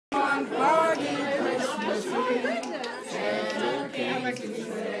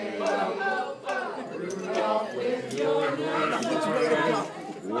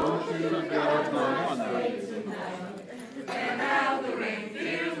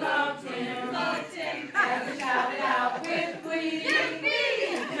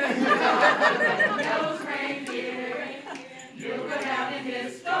Red-nosed reindeer, you'll go down in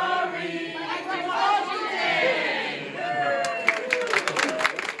history.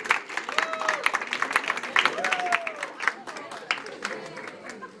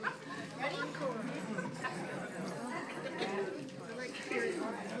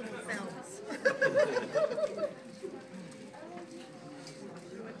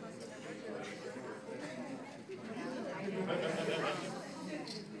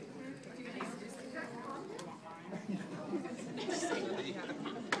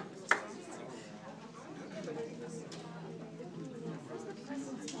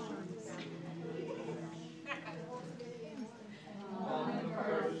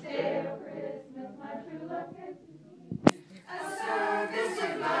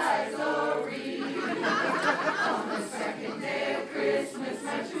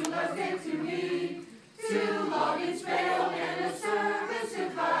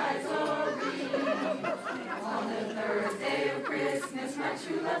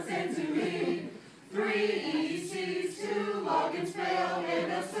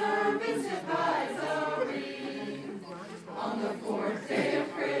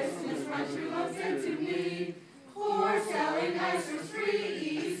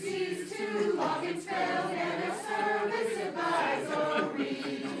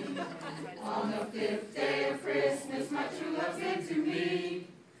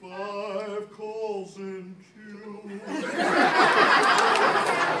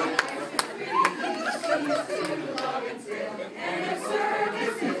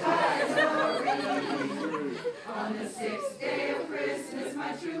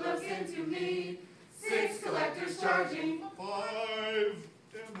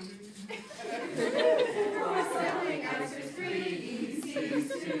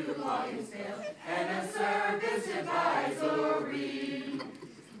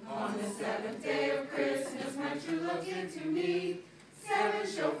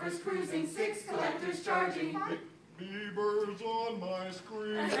 Beavers on my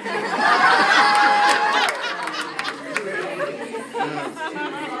screen. On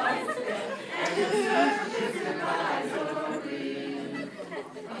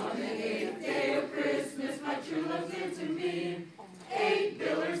the 8th day of Christmas, my true love came to me. 8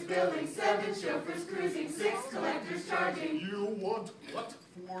 billers building, 7 chauffeurs cruising, 6 collectors charging. You want what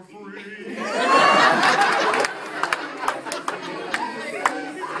for free?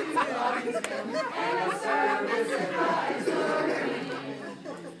 And a service advisory.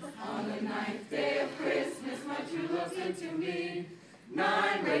 On the 9th day of Christmas, my true love came to me.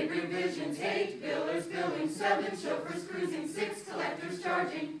 9 rate revisions, 8 billers building, 7 chauffeurs cruising, 6 collectors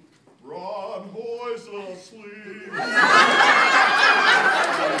charging. Ron Hoy's asleep. And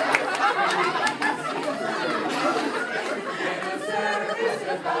a service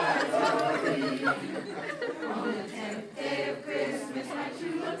advisory. On the 10th day of Christmas, my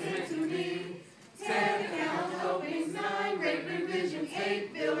true love came to me. 10 account openings, 9 rate revisions,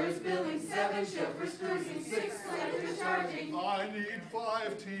 8 billers building, 7 chauffeurs cruising, 6 collectors charging. I need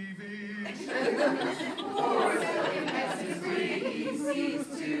 5 TVs. 4 selling Pepsi, 3 ECs,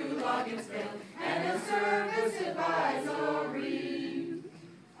 2 logins failed, and a service advisory.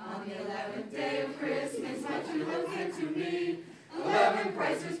 On the 11th day of Christmas, my true love came to me. 11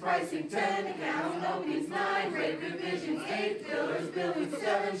 pricers pricing, 10 account openings, 9 rate revisions, 8 billers building,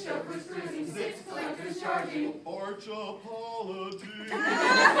 7 chauffeurs cruising, 6 collectors charging. Arch apology. 3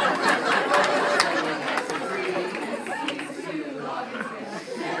 ECs, 2 logins failed,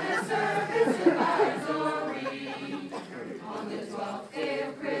 and a service advisory. On the 12th day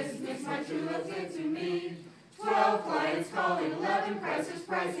of Christmas, my true love came to me. 12 clients calling, 11 prices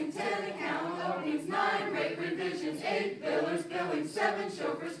pricing, 10 account openings, 9 rate revisions, 8 billers billing, 7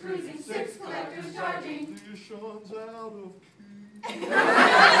 chauffeurs cruising, 6 collectors charging. Dishon's out of key. 2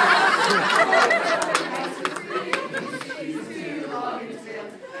 logins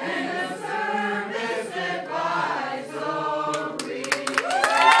failed, and a service advisory.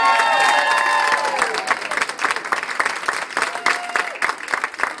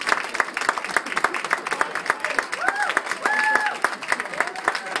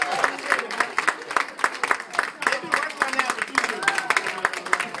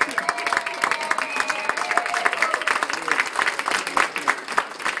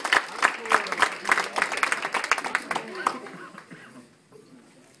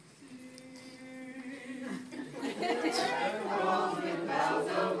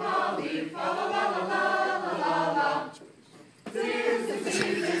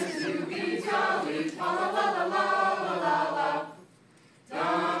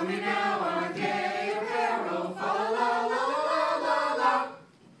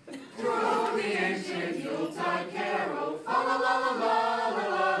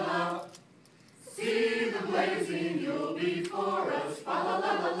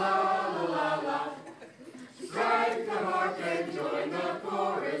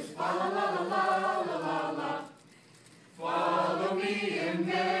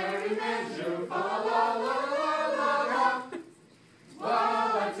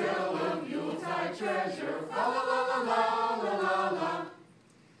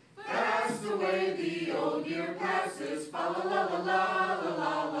 la la la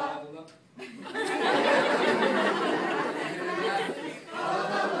la la la.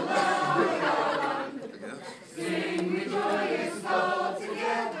 Sing we joyous all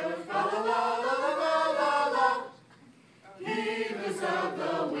together, fa la la la la la la. Heedless of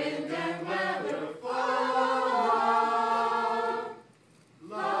the wind and weather, fa la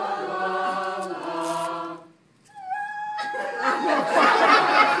la la la.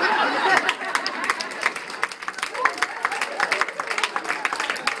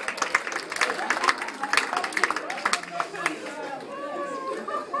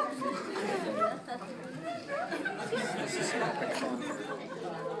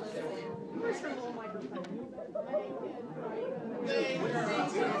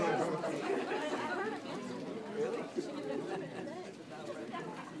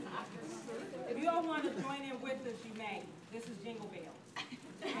 If you all want to join in with us, you may. This is Jingle Bells.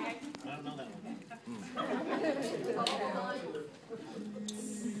 Okay? I don't know that one.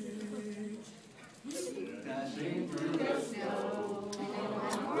 Dashing through the snow,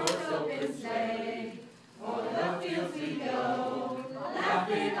 on horse open sleigh, o'er the fields we go,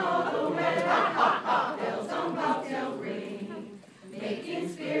 laughing all the way. Ha ha ha! Bells on bobtail ring, making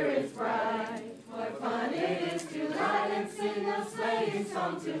spirits bright. What fun it is to ride and sing a sleighing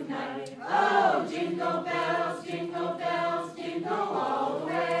song tonight. Oh, jingle bells, jingle all the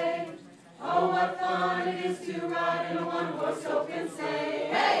way. Oh, what fun it is to ride in a one-horse open sleigh.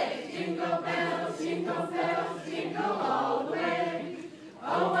 Hey! Jingle bells, jingle all the way.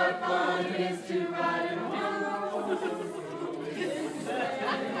 Oh, what fun it is to ride in a one-horse open sleigh.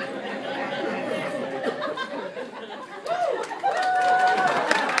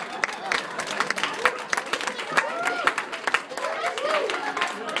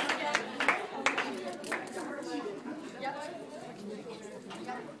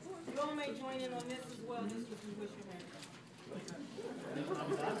 You all may join in on this as well, just if you wish you may.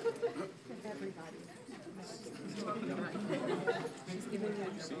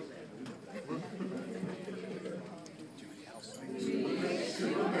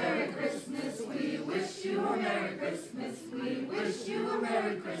 Merry Christmas, we wish you a Merry Christmas, we wish you a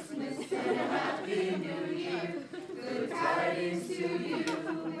Merry Christmas and a Happy New Year. Good tidings to you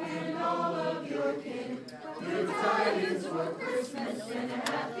and all of your kin. Good tidings for Christmas and a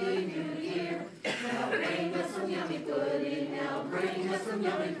Happy New Year. Now bring us some yummy pudding, now bring us some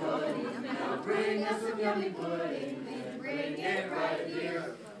yummy pudding, now bring us some yummy pudding, and bring it right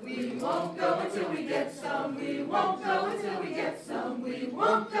here. We won't go until we get some, we won't go until we get some, we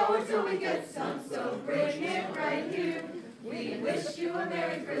won't go until we get some, so bring it right here. We wish you a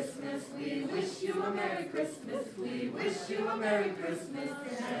Merry Christmas, we wish you a Merry Christmas, we wish you a Merry Christmas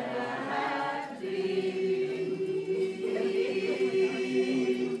and a Happy New Year.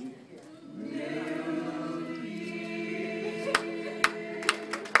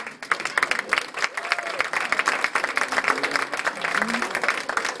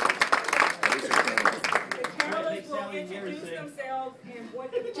 Introduce themselves and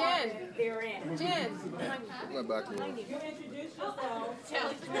what department they're in. Jen, You introduce yourselves to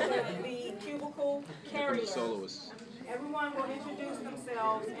the cubicle carrier. Soloist. Everyone will introduce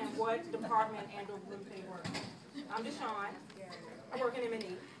themselves and what department and or group they work in. I'm Deshawn. I work in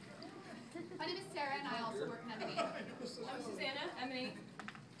M&E. My name is Sarah, and I also work in M&E. I'm Susanna, M&E.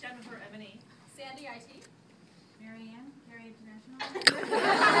 Jennifer, M&E. Sandy, IT. Marianne, Carey International.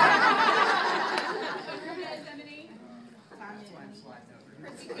 Is M&E.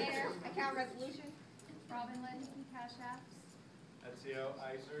 Chrissy Gator, Account Resolution. Robin Lynn, Cash Apps. SEO,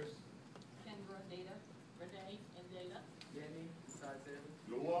 ICERS. Kendra, Data. Renee, and Data. Jenny, besides David.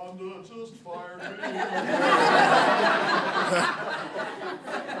 Yolanda just fired me.